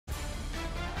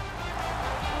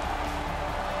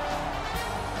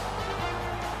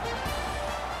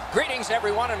Greetings,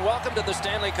 everyone, and welcome to the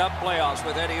Stanley Cup Playoffs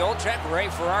with Eddie Olczyk, Ray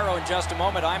Ferraro in just a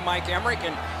moment. I'm Mike Emmerich,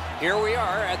 and here we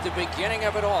are at the beginning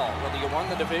of it all. Whether you won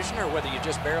the division or whether you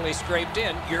just barely scraped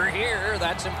in, you're here.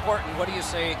 That's important. What do you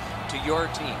say to your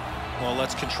team? Well,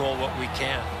 let's control what we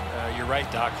can. You're right,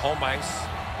 Doc. Home ice,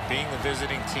 being the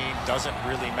visiting team, doesn't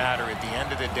really matter. At the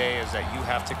end of the day is that you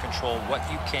have to control what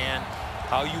you can,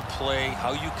 how you play,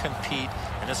 how you compete,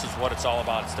 and this is what it's all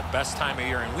about. It's the best time of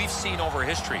year, and we've seen over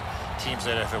history teams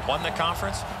that have won the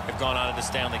conference have gone on to the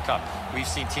Stanley Cup. We've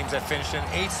seen teams that finished in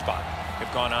 8th spot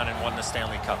have gone on and won the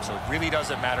Stanley Cup. So it really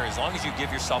doesn't matter. As long as you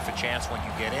give yourself a chance when you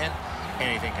get in,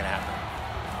 anything can happen.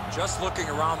 Just looking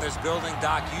around this building,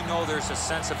 Doc, you know there's a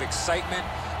sense of excitement.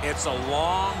 It's a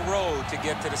long road to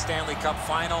get to the Stanley Cup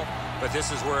final, but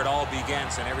this is where it all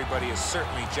begins, and everybody is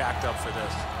certainly jacked up for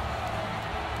this.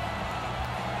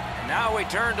 And now we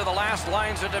turn to the last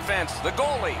lines of defense, the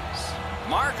goalies.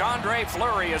 Marc-Andre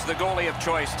Fleury is the goalie of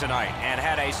choice tonight and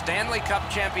had a Stanley Cup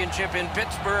championship in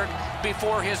Pittsburgh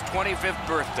before his 25th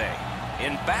birthday.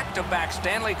 In back-to-back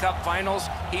Stanley Cup Finals,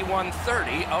 he won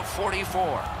 30 of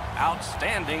 44.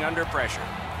 Outstanding under pressure.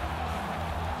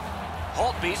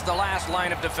 Holtby's the last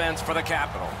line of defense for the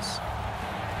Capitals.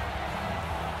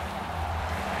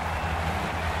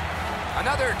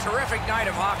 Another terrific night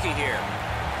of hockey here.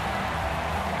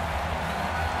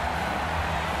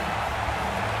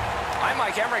 I'm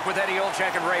Mike Emmerich with Eddie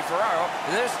Olczyk and Ray Ferraro.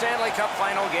 This Stanley Cup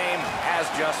final game has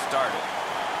just started.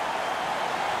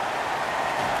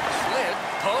 Slid,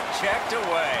 poke, checked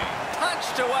away.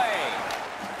 Punched away.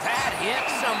 That hit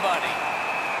somebody.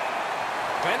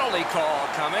 Penalty call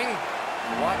coming.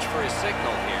 Watch for his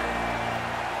signal here.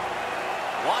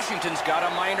 Washington's got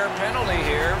a minor penalty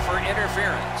here for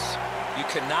interference. You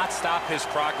cannot stop his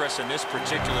progress in this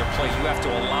particular play. You have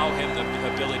to allow him the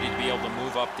ability to be able to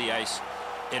move up the ice.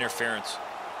 Interference.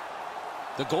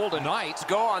 The Golden Knights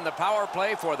go on the power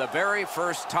play for the very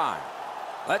first time.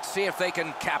 Let's see if they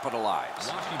can capitalize.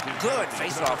 Good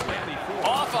face-off win.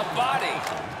 Off a body.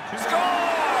 Score!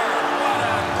 What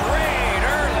a great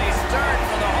early start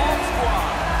for the home squad.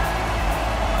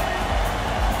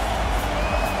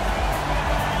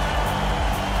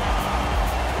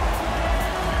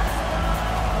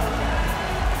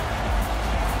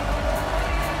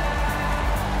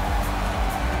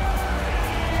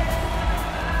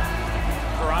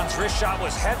 Perron's wrist shot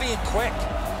was heavy and quick.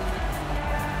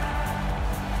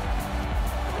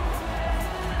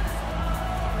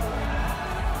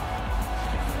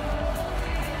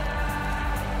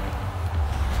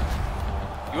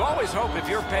 You always hope if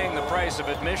you're paying the price of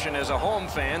admission as a home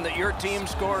fan that your team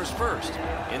scores first.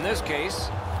 In this case,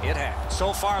 it has.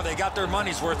 So far, they got their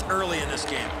money's worth early in this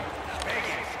game.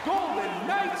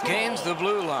 Gains the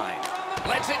blue line.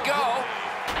 Lets it go.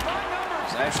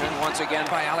 Possession once again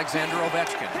by Alexander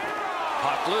Ovechkin.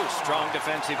 Puck loose. Strong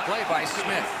defensive play by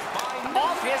Smith.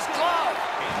 Off his glove.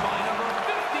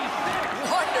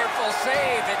 Wonderful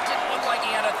save. It didn't look like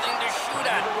he had a thing to shoot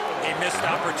at. A missed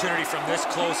opportunity from this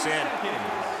close in.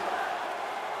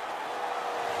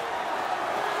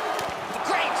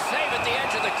 Great save at the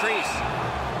edge of the crease.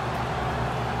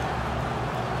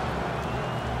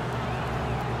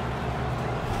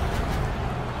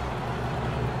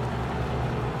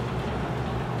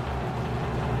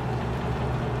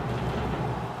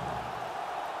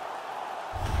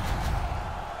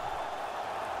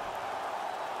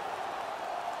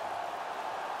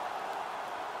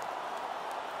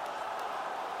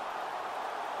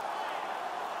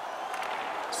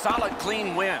 Solid,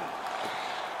 clean win.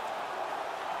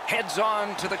 Heads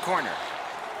on to the corner.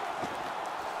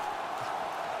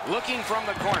 Looking from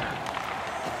the corner.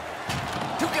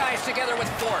 Two guys together with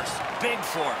force. Big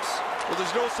force. Well,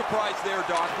 there's no surprise there,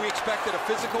 Doc. We expected a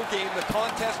physical game. The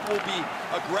contest will be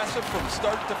aggressive from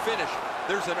start to finish.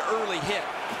 There's an early hit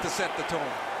to set the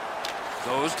tone.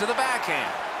 Goes to the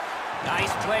backhand. Nice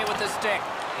play with the stick.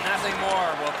 Nothing more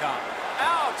will come.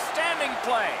 Outstanding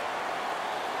play.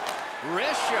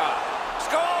 Wrist shot.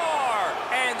 Score!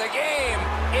 And the game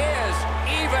is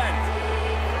even.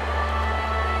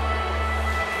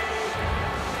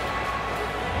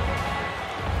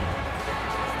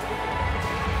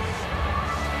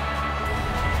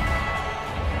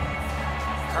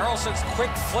 Carlson's quick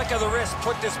flick of the wrist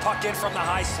put this puck in from the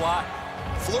high slot.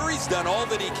 Fleury's done all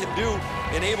that he can do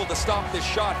and able to stop this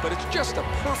shot, but it's just a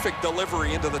perfect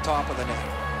delivery into the top of the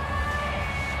net.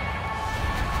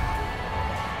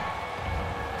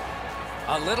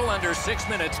 A little under 6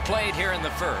 minutes played here in the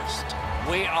first.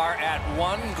 We are at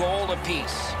 1 goal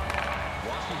apiece.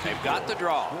 They've got the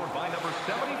draw.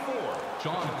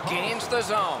 Gains the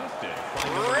zone.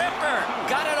 Ripper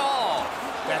got it all.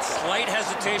 That slight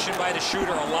hesitation by the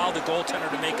shooter allowed the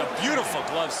goaltender to make a beautiful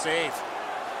glove save.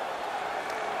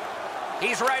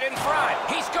 He's right in front.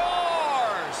 He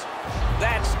scores!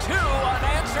 That's 2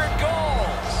 unanswered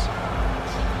goals.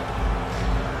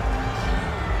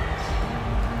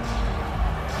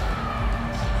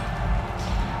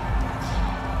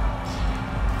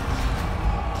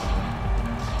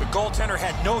 The goaltender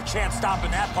had no chance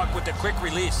stopping that puck with the quick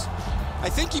release. I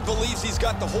think he believes he's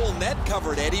got the whole net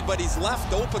covered, Eddie, but he's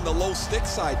left open the low stick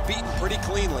side, beaten pretty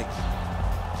cleanly.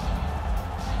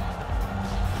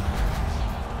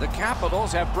 The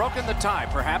Capitals have broken the tie.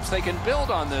 Perhaps they can build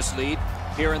on this lead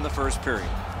here in the first period.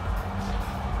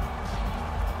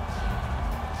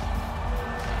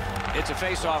 It's a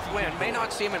face-off win. May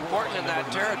not seem important in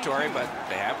that territory, but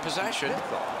they have possession.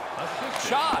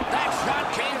 Shot. That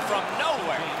shot came from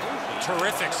nowhere.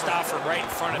 Terrific stop from right in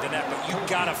front of the net, but you've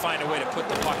got to find a way to put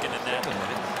the puck in the net.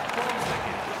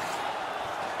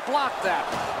 Block that.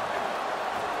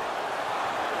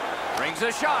 Brings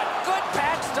a shot. Good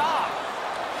pad stop.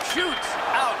 Shoots.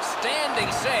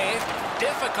 Outstanding save.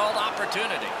 Difficult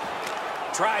opportunity.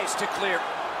 Tries to clear.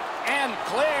 And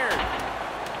cleared.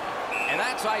 And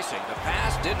that's icing. The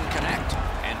pass didn't connect.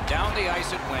 And down the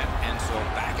ice it went. And so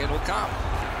back it'll come.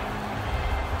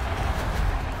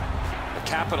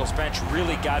 The Capitals bench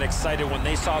really got excited when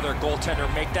they saw their goaltender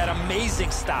make that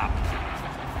amazing stop.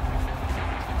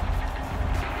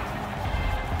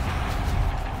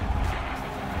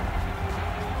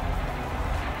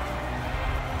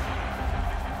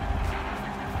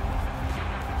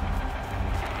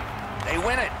 They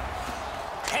win it.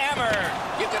 Hammered.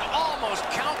 You can almost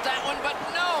count that one, but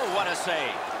no, what a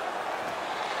save.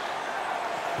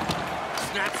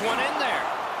 Snaps one in there.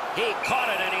 He caught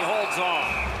it and he holds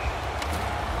on.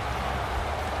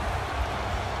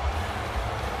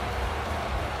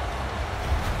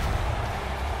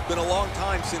 Been a long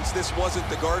time since this wasn't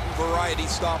the garden variety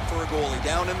stop for a goalie.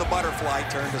 Down in the butterfly,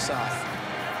 turned aside.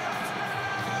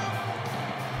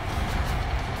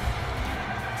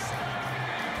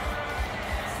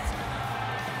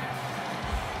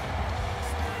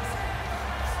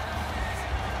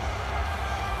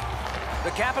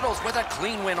 The Capitals with a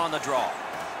clean win on the draw.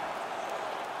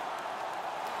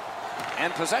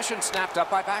 And possession snapped up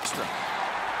by Backstrom.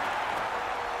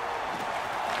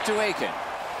 To Aiken.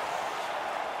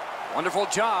 Wonderful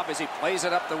job as he plays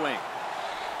it up the wing.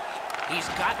 He's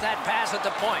got that pass at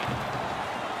the point.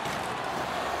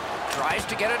 Tries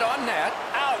to get it on net.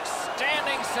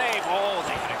 Outstanding save. Oh,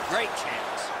 they had a great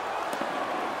chance.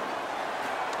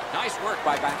 Nice work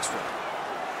by Backstrom.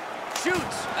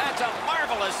 Shoots. That's a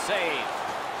marvelous save.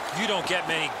 You don't get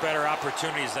many better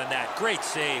opportunities than that. Great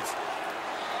save.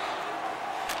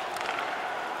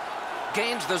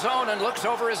 Gains the zone and looks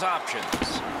over his options.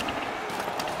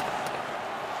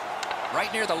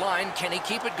 Right near the line, can he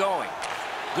keep it going?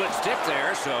 Good stick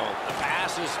there, so the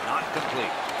pass is not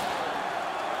complete.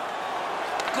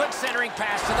 Good centering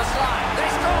pass to the slot. They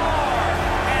score!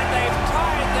 And they've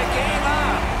tied the game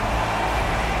up.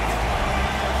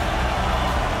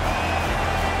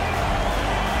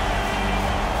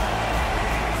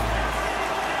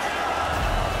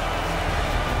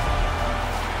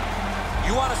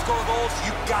 You want to score goals,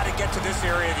 you've got to get to this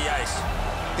area of the ice.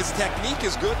 His technique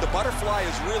is good. The butterfly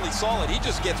is really solid. He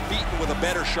just gets beaten with a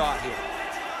better shot here.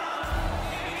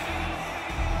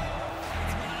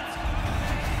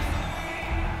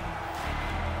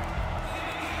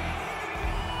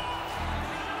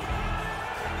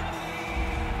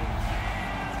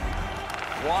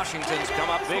 Washington's come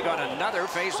up big on another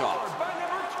faceoff.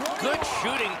 Good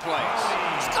shooting place.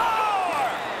 Score!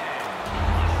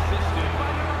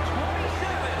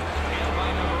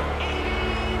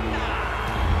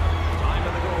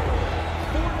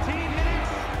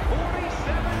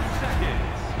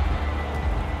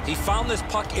 He found this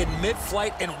puck in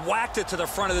mid-flight and whacked it to the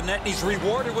front of the net, and he's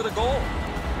rewarded with a goal.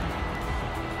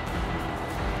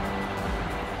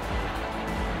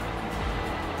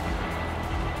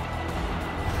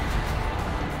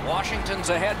 Washington's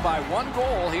ahead by 1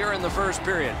 goal here in the first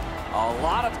period. A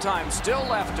lot of time still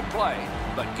left to play,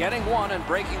 but getting one and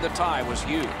breaking the tie was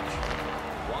huge.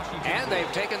 And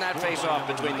they've taken that face-off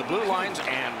between the blue lines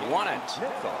and won it.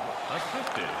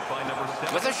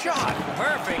 With a shot.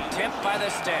 Perfect tip by the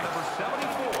stick.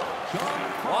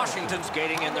 Washington's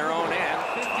skating in their own end,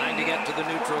 trying to get to the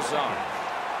neutral zone.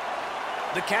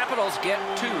 The Capitals get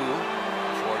 2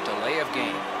 for delay of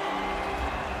game.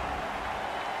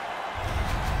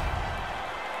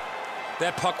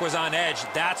 That puck was on edge.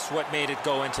 That's what made it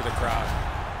go into the crowd.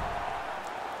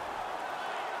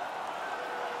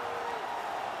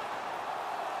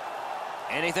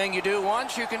 Anything you do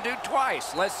once, you can do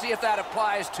twice. Let's see if that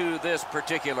applies to this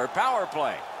particular power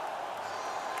play.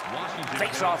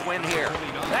 Face-off win here.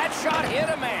 That shot hit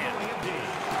a man.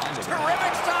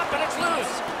 Terrific stop, and it's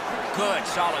loose. Good,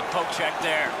 solid poke check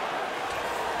there.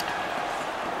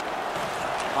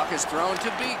 Puck is thrown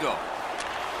to Beagle.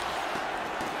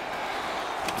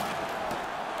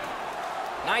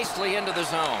 Nicely into the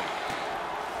zone.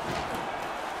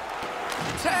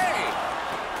 Save!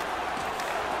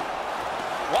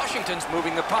 Washington's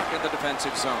moving the puck in the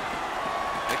defensive zone.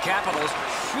 The Capitals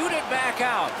shoot it back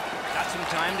out. Got some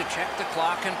time to check the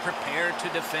clock and prepare to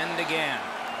defend again.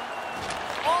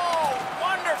 Oh,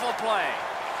 wonderful play.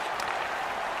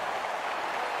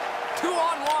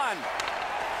 2-on-1.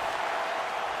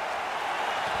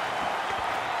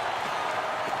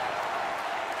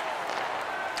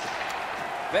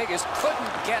 Vegas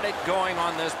couldn't get it going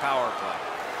on this power play.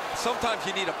 Sometimes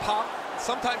you need a pop.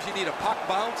 Sometimes you need a puck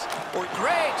bounce. Or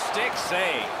great stick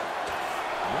save.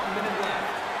 1 minute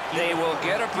left. They will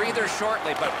get a breather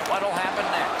shortly, but what'll happen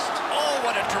next? Oh,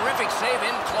 what a terrific save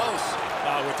in close.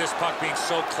 With this puck being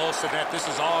so close to net, this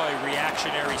is all a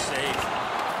reactionary save.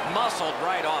 Muscled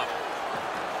right off.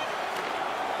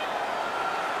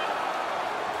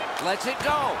 Lets it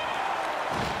go.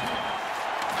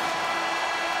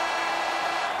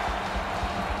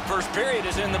 First period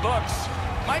is in the books.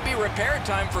 Might be repair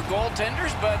time for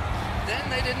goaltenders, but then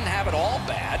they didn't have it all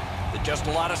bad. Just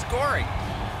a lot of scoring.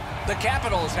 The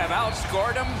Capitals have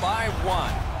outscored them by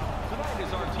 1. Tonight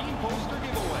is our team poster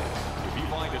giveaway. If you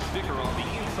find a sticker on the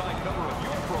inside cover of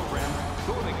your program,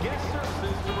 go to guest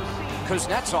services to receive.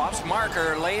 Kuznetsov's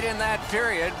marker late in that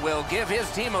period will give his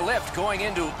team a lift going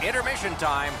into intermission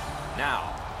time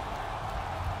now.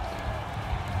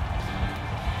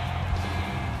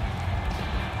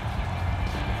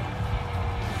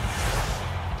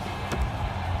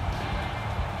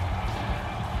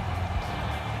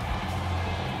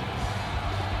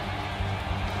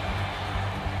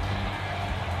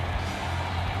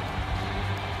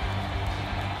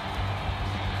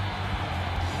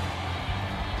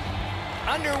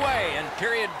 Underway in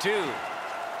period 2.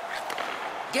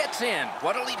 Gets in.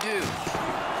 What'll he do?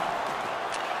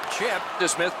 Chip to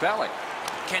Smith-Pelly.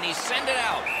 Can he send it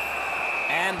out?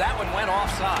 And that one went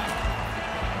offside.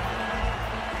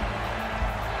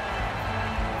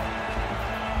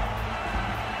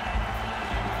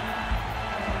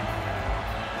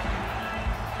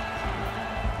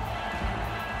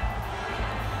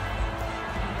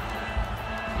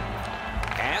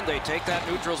 And they take that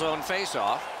neutral zone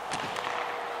face-off.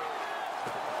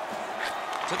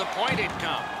 To the point it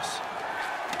comes.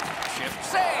 Shift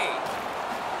save.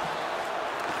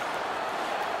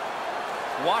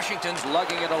 Washington's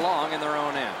lugging it along in their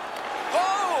own end.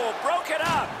 Oh, broke it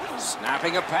up.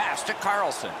 Snapping a pass to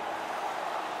Carlson.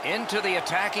 Into the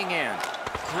attacking end.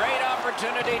 Great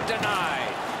opportunity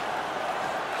denied.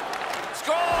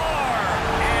 Score!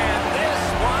 And this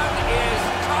one is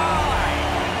tied.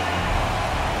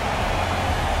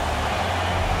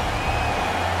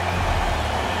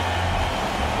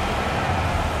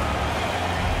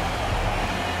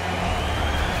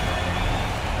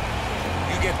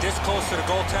 This close to the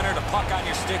goaltender, the puck on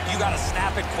your stick, you got to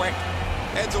snap it quick.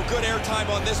 Enzo, good airtime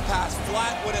on this pass.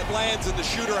 Flat when it lands, and the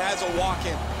shooter has a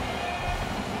walk-in.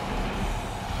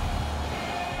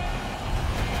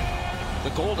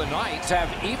 The Golden Knights have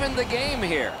evened the game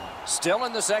here. Still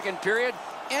in the second period,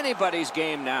 anybody's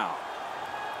game now.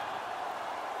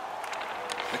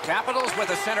 The Capitals with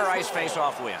a center ice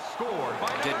face-off win.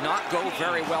 Did not go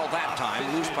very well that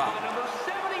time. Loose puck.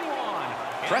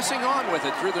 Pressing on with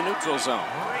it through the neutral zone.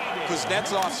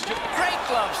 Kuznetsov's great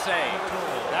glove save.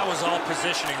 That was all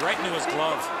positioning right into his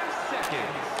glove.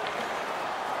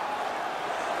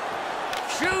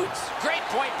 Shoots. Great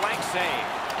point-blank save.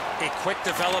 A quick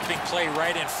developing play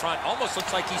right in front. Almost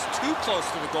looks like he's too close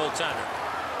to the goaltender.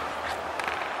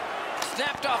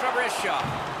 Snapped off a wrist shot.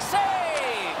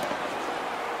 Save!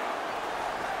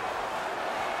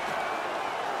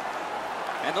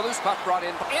 And the loose puck brought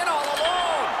in all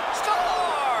alone. Score!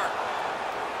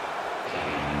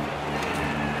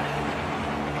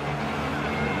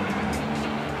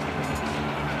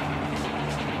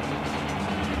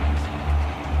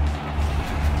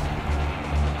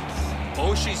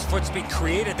 Oshie's foot speed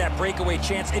created that breakaway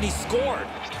chance, and he scored.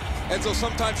 And so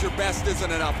sometimes your best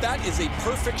isn't enough. That is a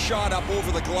perfect shot up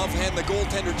over the glove hand. The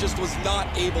goaltender just was not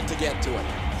able to get to it.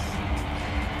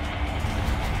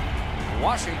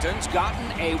 Washington's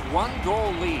gotten a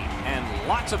 1-goal lead and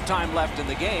lots of time left in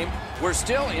the game. We're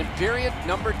still in period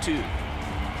number 2.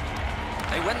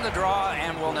 They win the draw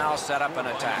and will now set up an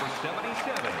attack. Number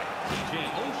 77, TJ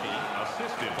Oshie,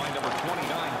 assisted by number 29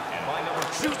 and by number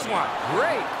Shoots one.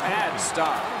 Great pad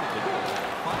stop.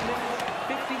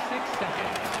 56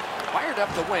 seconds. Fired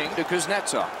up the wing to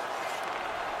Kuznetsov.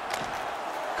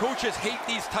 Coaches hate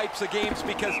these types of games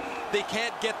because they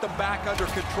can't get them back under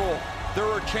control. There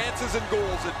are chances and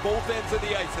goals at both ends of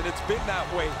the ice, and it's been that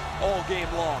way all game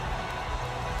long.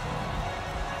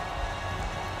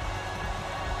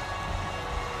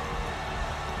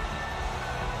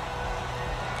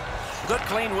 Good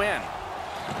clean win.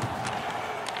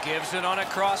 Gives it on a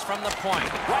cross from the point.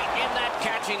 Right in that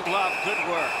catching glove. Good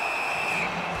work.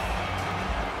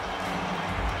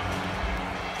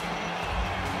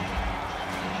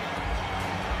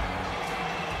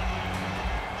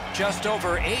 Just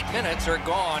over 8 minutes are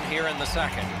gone here in the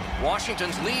second.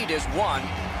 Washington's lead is 1,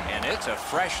 and it's a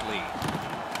fresh lead.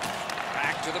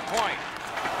 Back to the point.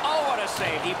 Oh, what a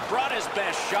save. He brought his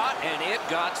best shot, and it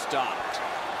got stopped.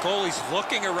 Goalie's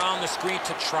looking around the screen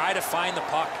to try to find the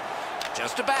puck.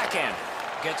 Just a backhand.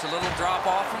 Gets a little drop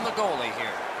off from the goalie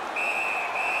here.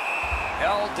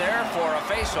 Held there for a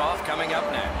face-off coming up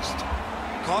next.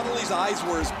 Connolly's eyes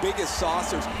were as big as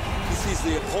saucers. He sees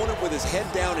the opponent with his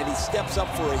head down and he steps up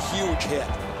for a huge hit.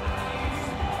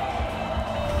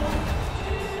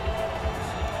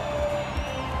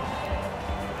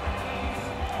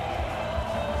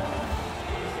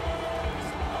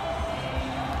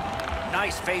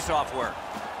 Nice face-off work.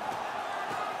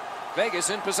 Vegas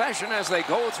in possession as they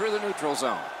go through the neutral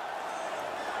zone.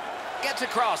 Gets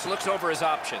across, looks over his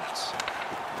options.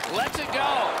 Lets it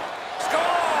go. Score!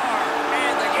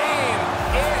 And the game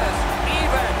is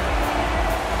even.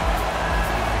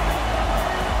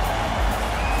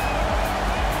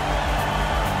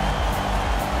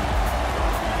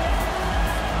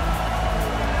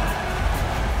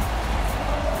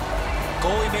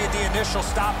 Goalie made the initial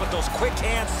stop, but those quick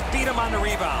hands beat him on the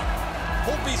rebound.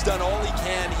 Hope he's done all he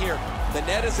can here. The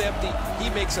net is empty. He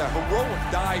makes a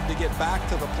heroic dive to get back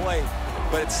to the play,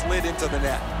 but it slid into the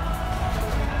net.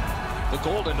 The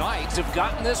Golden Knights have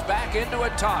gotten this back into a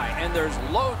tie, and there's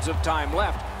loads of time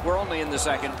left. We're only in the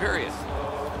second period.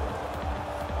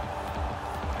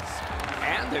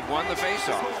 And they've won the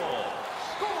faceoff.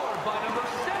 Scored by number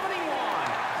 71.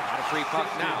 Not a free puck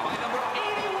now. By number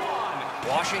 81.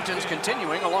 Washington's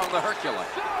continuing along the Hercules.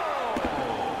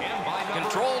 And by number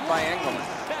Controlled by Engelman.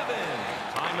 7.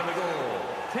 Time of the goal.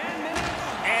 10 minutes.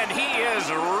 And he is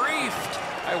reefed.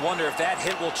 I wonder if that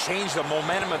hit will change the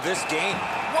momentum of this game.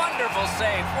 Wonderful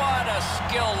save. What a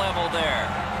skill level there.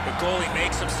 The goalie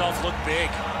makes himself look big.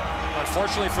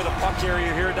 Unfortunately for the puck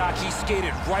carrier here, Doc, he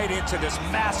skated right into this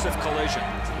massive collision.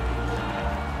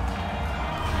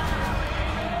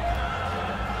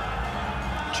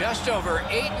 Just over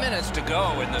 8 minutes to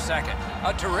go in the second.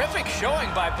 A terrific showing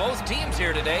by both teams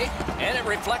here today, and it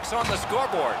reflects on the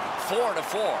scoreboard.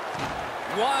 4-4.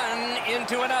 One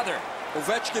into another.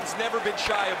 Ovechkin's never been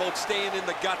shy about staying in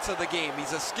the guts of the game.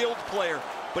 He's a skilled player,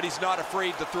 but he's not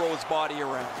afraid to throw his body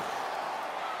around.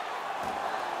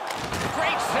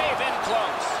 Great save in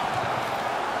close.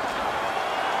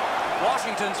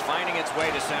 Washington's finding its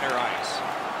way to center ice.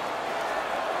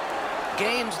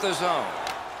 Gains the zone.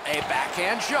 A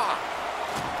backhand shot.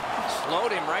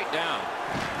 Slowed him right down.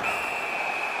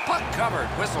 Puck covered,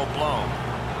 whistle blown.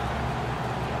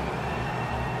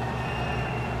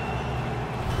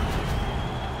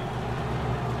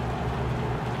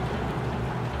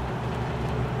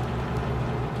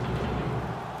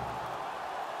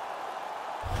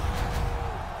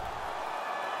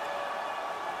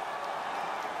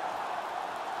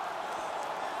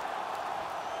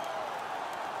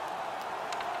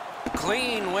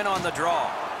 Clean win on the draw.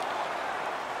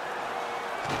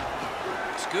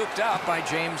 Scooped up by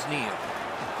James Neal.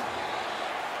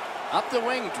 Up the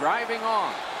wing, driving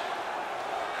on.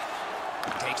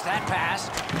 Takes that pass.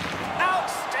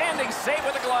 Outstanding save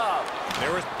with a glove.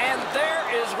 And there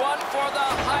is one for the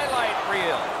highlight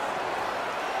reel.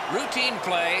 Routine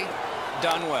play,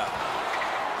 done well.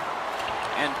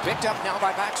 And picked up now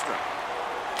by Backstrom.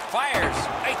 Fires.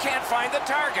 They can't find the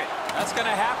target. That's going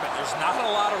to happen. There's not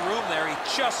a lot of room there. He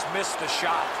just missed the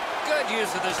shot. Good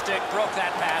use of the stick. Broke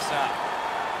that pass up.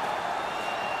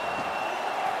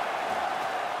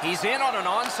 He's in on an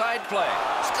onside play.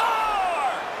 Score!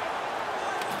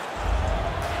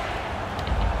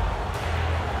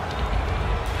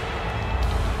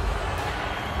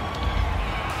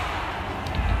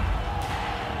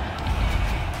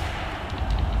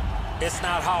 It's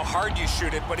not how hard you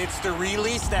shoot it, but it's the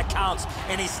release that counts,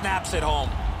 and he snaps it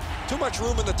home. Too much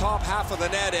room in the top half of the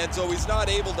net, Enzo. He's not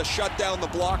able to shut down the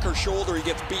blocker's shoulder. He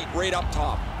gets beat right up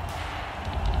top.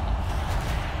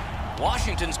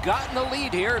 Washington's gotten the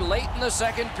lead here late in the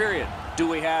second period. Do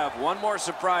we have one more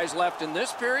surprise left in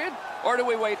this period, or do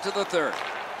we wait to the third?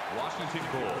 Washington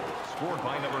goal, scored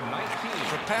by number 19.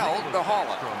 Propelled to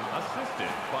Holland.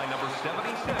 Assisted by number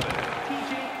 77,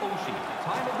 TJ Oshie.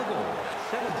 Time of the goal,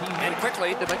 17 And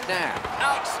quickly to McNabb.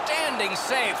 Outstanding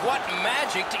save. What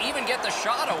magic to even get the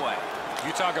shot away.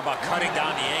 You talk about cutting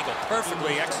down the angle.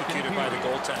 Perfectly executed by the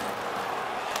goaltender.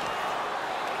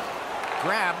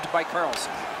 Grabbed by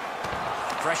Carlson.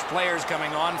 Fresh players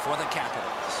coming on for the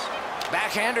Capitals.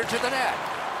 Backhander to the net.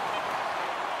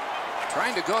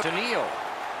 Trying to go to Neal.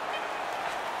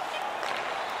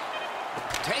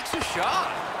 Takes a shot.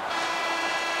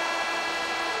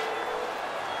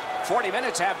 40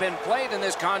 minutes have been played in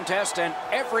this contest, and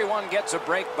everyone gets a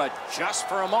break, but just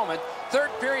for a moment.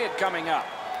 Third period coming up.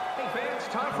 Hey fans,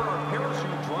 time for our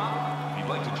parachute drop. If you'd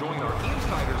like to join our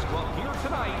Insiders Club here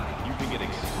tonight, you can get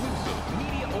exclusive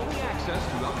media-only access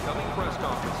to upcoming press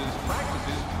conferences,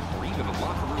 practices, or even a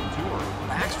locker room tour.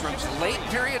 Backstrom's late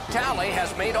period tally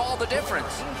has made all the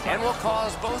difference and will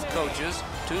cause both coaches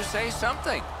to say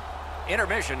something.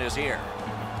 Intermission is here.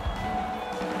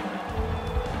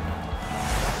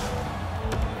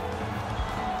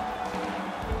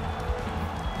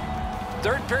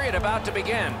 Third period about to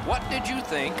begin. What did you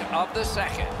think of the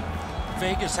second?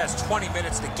 Vegas has 20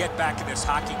 minutes to get back in this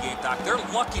hockey game, Doc. They're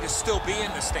lucky to still be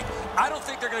in this thing. I don't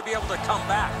think they're going to be able to come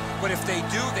back, but if they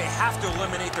do, they have to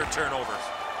eliminate their turnovers.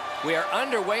 We are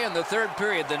underway in the third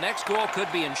period. The next goal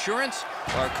could be insurance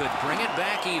or could bring it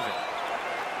back even.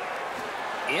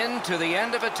 Into the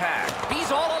end of attack. He's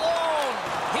all alone.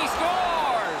 He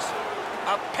scores!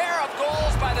 A pair of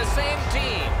goals by the same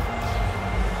team.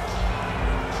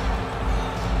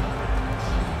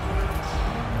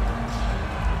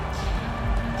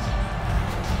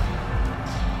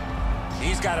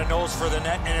 He's got a nose for the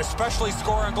net, and especially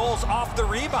scoring goals off the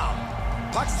rebound.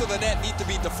 Pucks to the net need to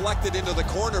be deflected into the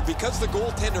corner. Because the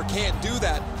goaltender can't do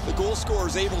that, the goal scorer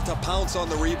is able to pounce on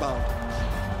the rebound.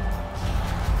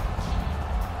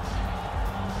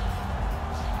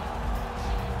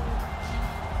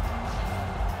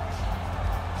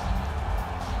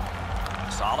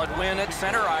 Solid win at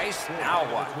center ice. Now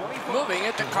what? Moving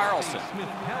it to Carlson.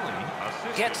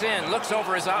 Gets in, looks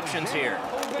over his options here.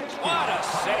 What a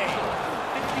save.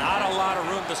 Not a lot of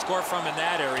room to score from in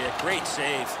that area. Great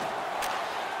save.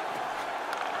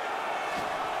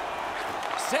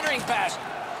 Centering pass.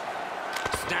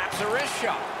 Snaps a wrist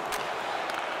shot.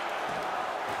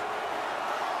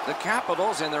 The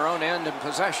Capitals in their own end in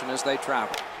possession as they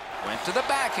travel. Went to the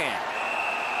backhand.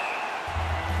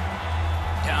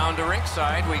 Down to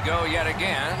rinkside we go yet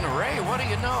again. Ray, what do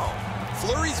you know?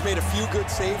 Fleury's made a few good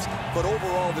saves, but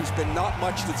overall there's been not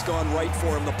much that's gone right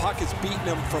for him. The puck has beaten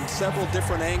him from several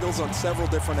different angles on several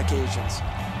different occasions.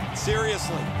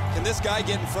 Seriously, can this guy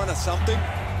get in front of something?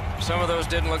 Some of those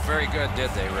didn't look very good,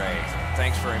 did they, Ray?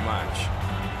 Thanks very much.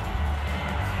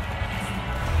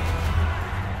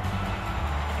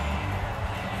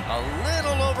 A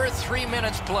little over 3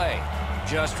 minutes play.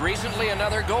 Just recently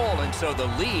another goal, and so the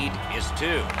lead is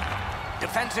 2.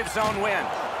 Defensive zone win.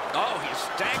 Oh, he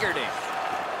staggered him.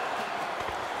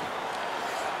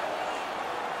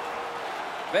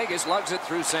 Vegas lugs it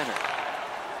through center.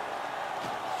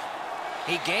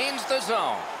 He gains the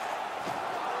zone.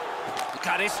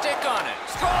 Got his stick on it.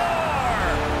 Score!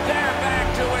 They're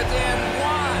back to within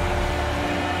 1.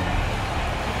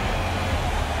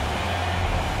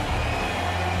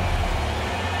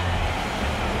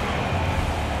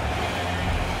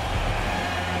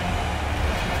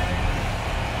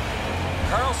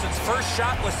 Carlson's first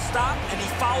shot was stopped, and he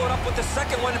followed up with the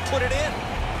second one and put it in.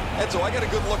 Edzo, I got a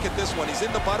good look at this one. He's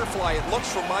in the butterfly. It looks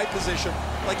from my position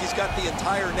like he's got the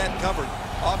entire net covered.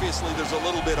 Obviously, there's a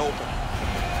little bit open.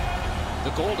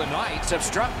 The Golden Knights have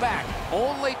struck back,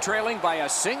 only trailing by a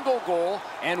single goal,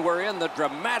 and we're in the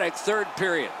dramatic third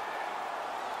period.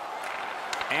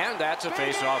 And that's a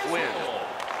face-off win.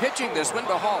 Pitching this one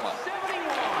to Holland.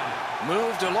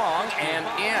 Moved along and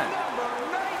in.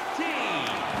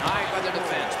 Denied by the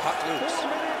defense. Puck loose.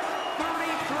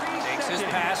 Takes his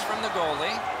pass from the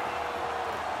goalie.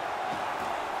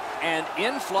 And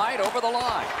in flight over the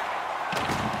line.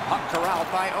 Puck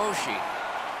corralled by Oshie.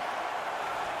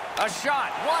 A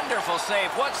shot. Wonderful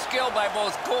save. What skill by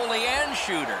both goalie and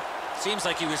shooter. Seems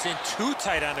like he was in too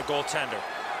tight on the goaltender.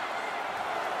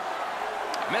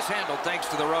 Mishandled thanks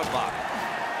to the roadblock.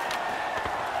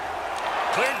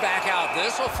 Cleared back out.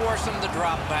 This will force him to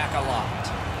drop back a lot.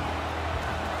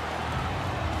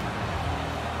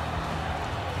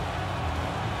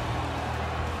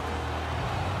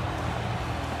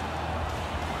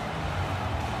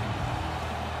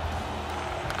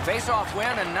 Face-off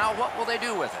win, and now what will they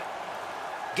do with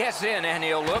it? Gets in, and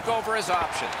he'll look over his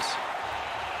options.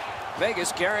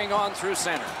 Vegas carrying on through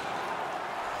center.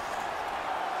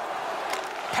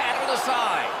 Pat to the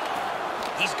side.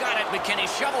 He's got it, but can he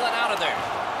shovel it out of there?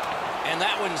 And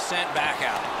that one's sent back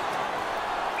out.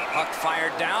 Puck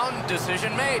fired down.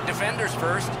 Decision made. Defenders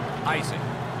first. Icing.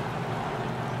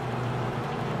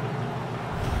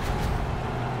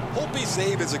 Holtby's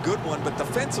save is a good one, but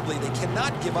defensively they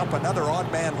cannot give up another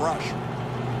odd man rush.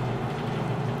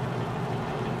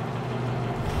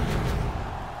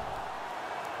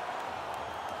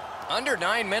 Under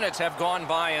 9 minutes have gone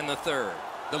by in the third.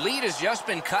 The lead has just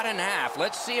been cut in half.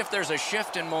 Let's see if there's a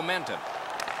shift in momentum.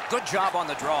 Good job on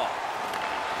the draw.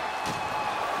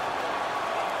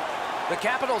 The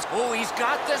Capitals, oh, he's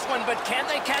got this one, but can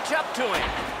they catch up to him?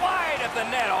 Wide of the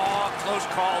net. Oh, close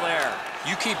call there.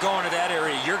 You keep going to that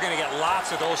area, you're going to get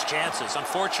lots of those chances.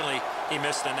 Unfortunately, he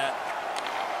missed the net.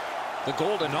 The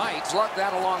Golden Knights lugged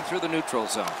that along through the neutral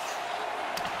zone.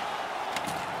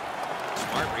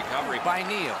 Smart recovery by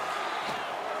Neal.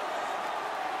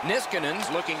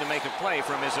 Niskanen's looking to make a play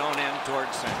from his own end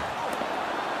towards center.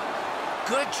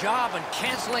 Good job in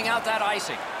canceling out that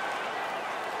icing.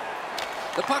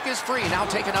 The puck is free, now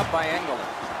taken up by Engelland.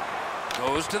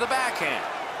 Goes to the backhand.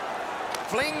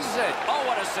 Flings it. Oh,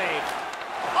 what a save.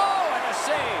 Oh, and a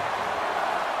save.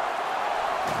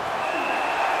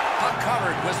 Puck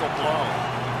covered, whistle blown.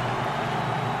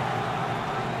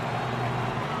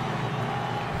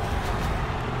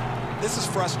 This is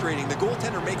frustrating. The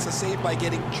goaltender makes a save by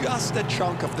getting just a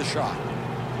chunk of the shot.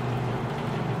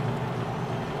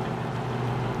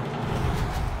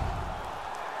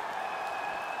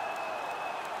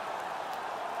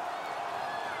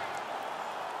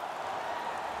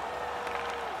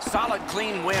 Solid,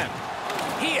 clean win.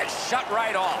 He is shut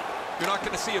right off. You're not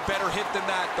going to see a better hit than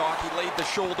that, Doc. He laid the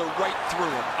shoulder right through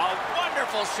him. A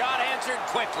wonderful shot answered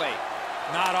quickly.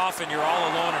 Not often you're all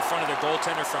alone in front of the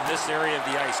goaltender from this area of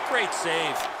the ice. Great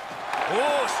save.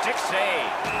 Oh, stick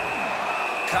save.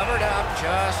 Covered up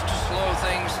just to slow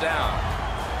things down.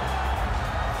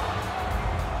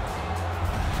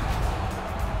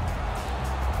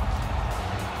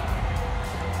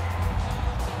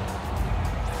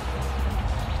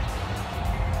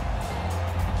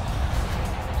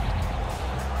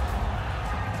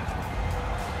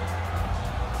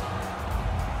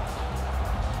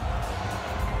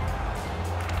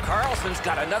 Carlson's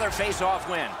got another face-off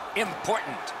win.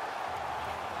 Important.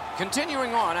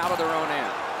 Continuing on out of their own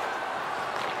end.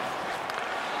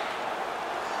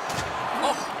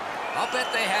 Oh, I'll bet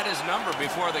they had his number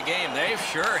before the game. They've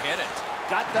sure hit it.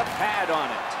 Got the pad on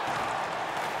it.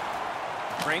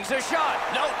 Brings a shot.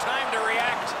 No time to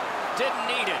react. Didn't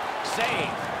need it.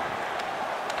 Save.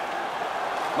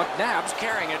 McNabb's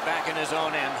carrying it back in his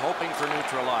own end, hoping for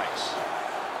neutral ice.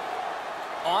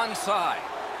 Onside.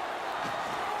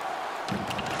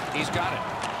 He's got it.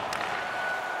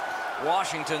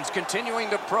 Washington's continuing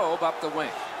to probe up the wing.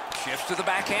 Shifts to the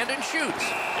backhand and shoots.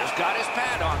 Just got his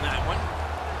pad on that one.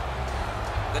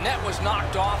 The net was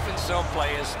knocked off, and so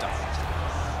play is stopped.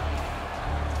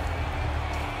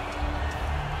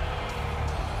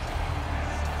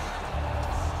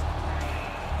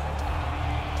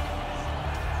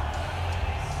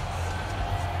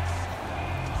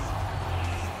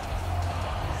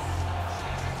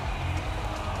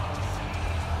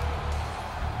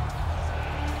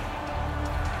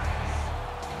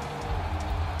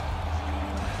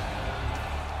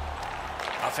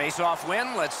 Face-off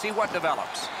win. Let's see what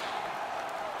develops.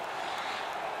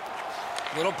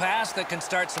 Little pass that can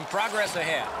start some progress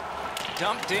ahead.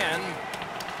 Dumped in.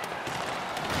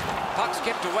 Puck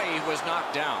skipped away. He was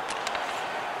knocked down.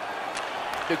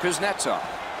 To Kuznetsov.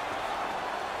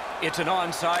 It's an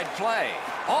onside play.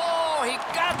 Oh, he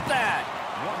got that.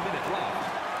 1 minute left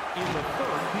in the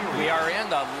third period. We are in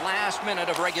the last minute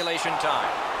of regulation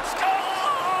time. Score!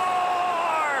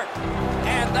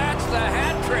 And that's the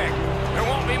hat trick. There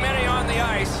won't be many on the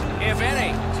ice, if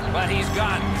any, but he's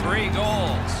got 3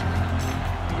 goals.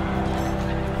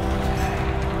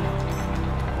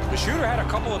 The shooter had a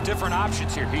couple of different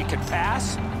options here. He could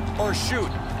pass or shoot.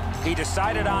 He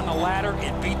decided on the latter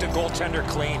and beat the goaltender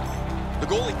clean. The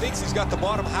goalie thinks he's got the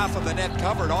bottom half of the net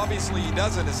covered. Obviously he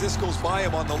doesn't, as this goes by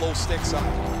him on the low stick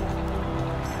side.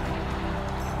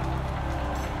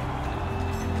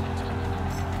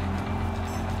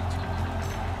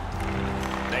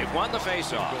 Won the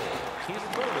faceoff.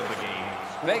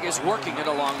 Vegas working it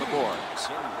along the boards.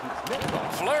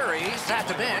 Fleury's at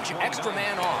the bench. Extra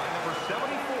man on. Number 74,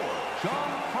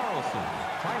 John Carlson.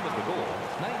 Time of the goal,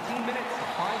 19 minutes,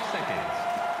 5 seconds.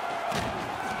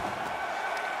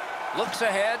 Looks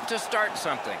ahead to start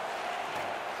something.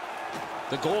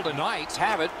 The Golden Knights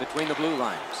have it between the blue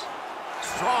lines.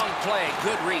 Strong play,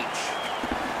 good reach.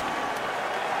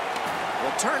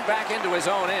 Will turn back into his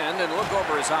own end and look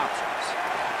over his options.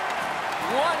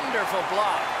 Wonderful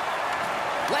block.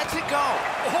 Lets it go.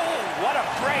 Oh, what a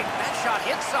break. That shot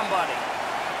hit somebody.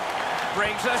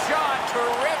 Brings a shot.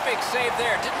 Terrific save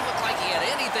there. Didn't look like he had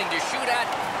anything to shoot at,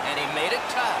 and he made it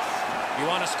tough. You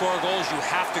want to score goals, you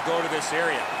have to go to this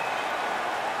area.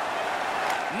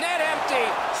 Net empty.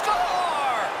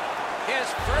 Score! His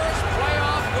first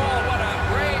playoff goal. What a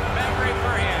great memory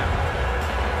for him.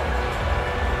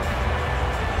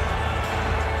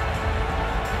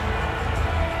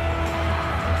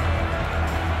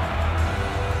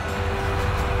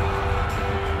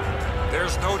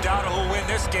 There's no doubt who'll win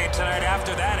this game tonight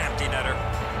after that empty netter.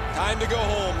 Time to go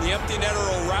home. The empty netter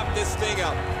will wrap this thing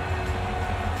up.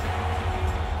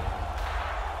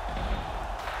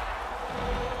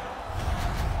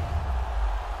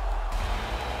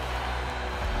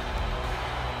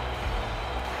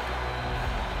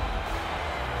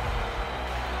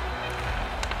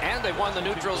 And they won the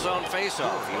neutral zone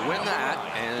faceoff. You win that,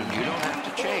 and you don't have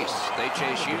to chase. They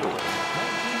chase you.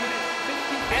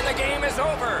 And the game is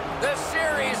over. The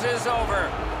series is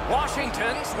over.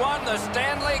 Washington's won the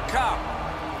Stanley Cup.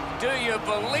 Do you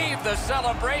believe the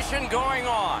celebration going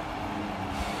on?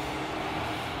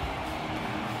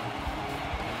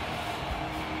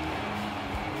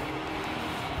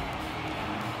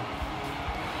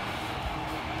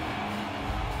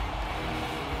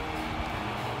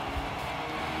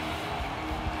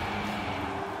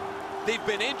 They've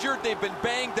been injured, they've been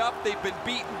banged up, they've been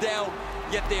beaten down,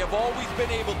 yet they have always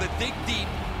been able to dig deep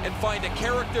and find a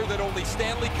character that only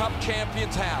Stanley Cup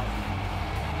champions have.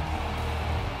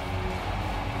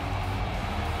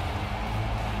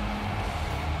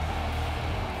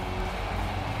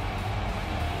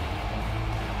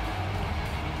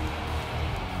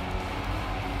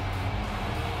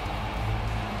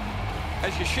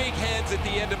 As you shake hands at the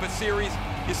end of a series,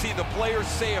 you see the players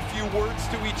say a few words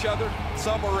to each other.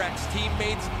 Some are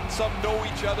ex-teammates, some know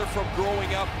each other from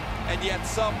growing up, and yet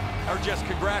some are just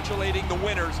congratulating the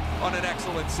winners on an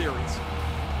excellent series.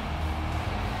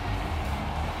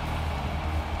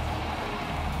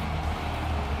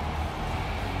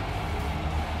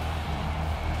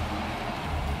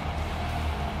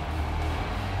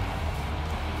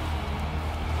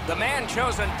 The man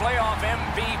chosen playoff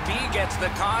MVP gets the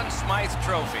Conn Smythe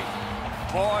Trophy.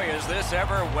 Boy, is this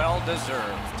ever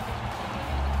well-deserved.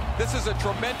 This is a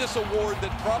tremendous award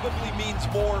that probably means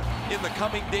more in the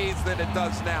coming days than it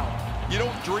does now. You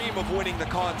don't dream of winning the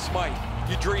Conn Smythe.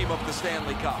 You dream of the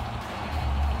Stanley Cup.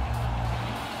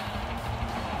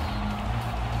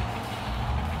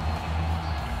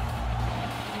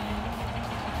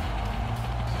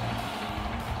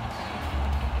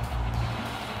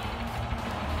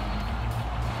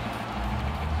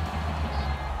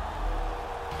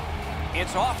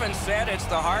 It's often said it's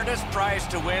the hardest prize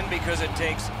to win because it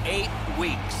takes 8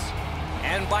 weeks.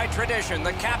 And by tradition,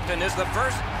 the captain is the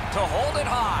first to hold it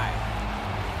high.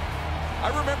 I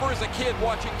remember as a kid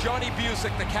watching Johnny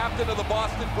Busick, the captain of the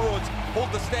Boston Bruins,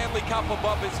 hold the Stanley Cup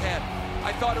above his head.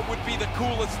 I thought it would be the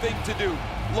coolest thing to do.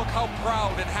 Look how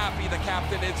proud and happy the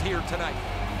captain is here tonight.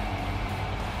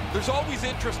 There's always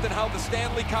interest in how the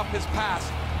Stanley Cup has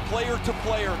passed, player to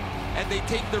player, and they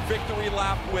take their victory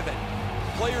lap with it.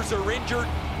 Players are injured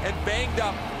and banged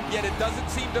up, yet it doesn't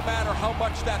seem to matter how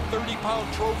much that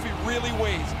 30-pound trophy really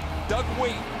weighs. Doug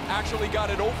Weight actually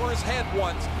got it over his head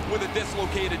once with a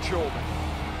dislocated shoulder.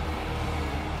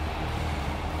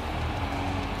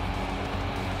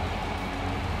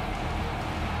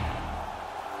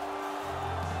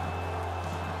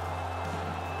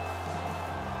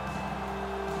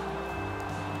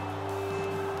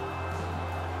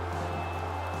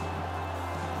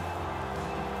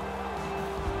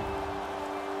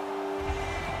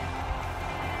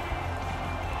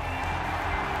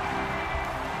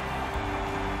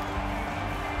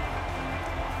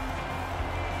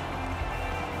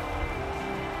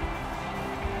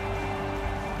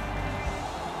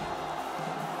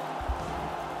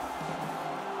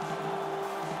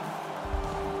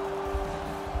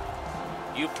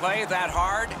 You play that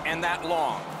hard and that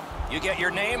long. You get your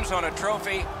names on a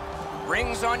trophy,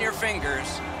 rings on your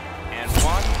fingers, and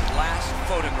one last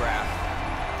photograph,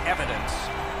 evidence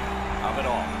of it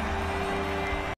all.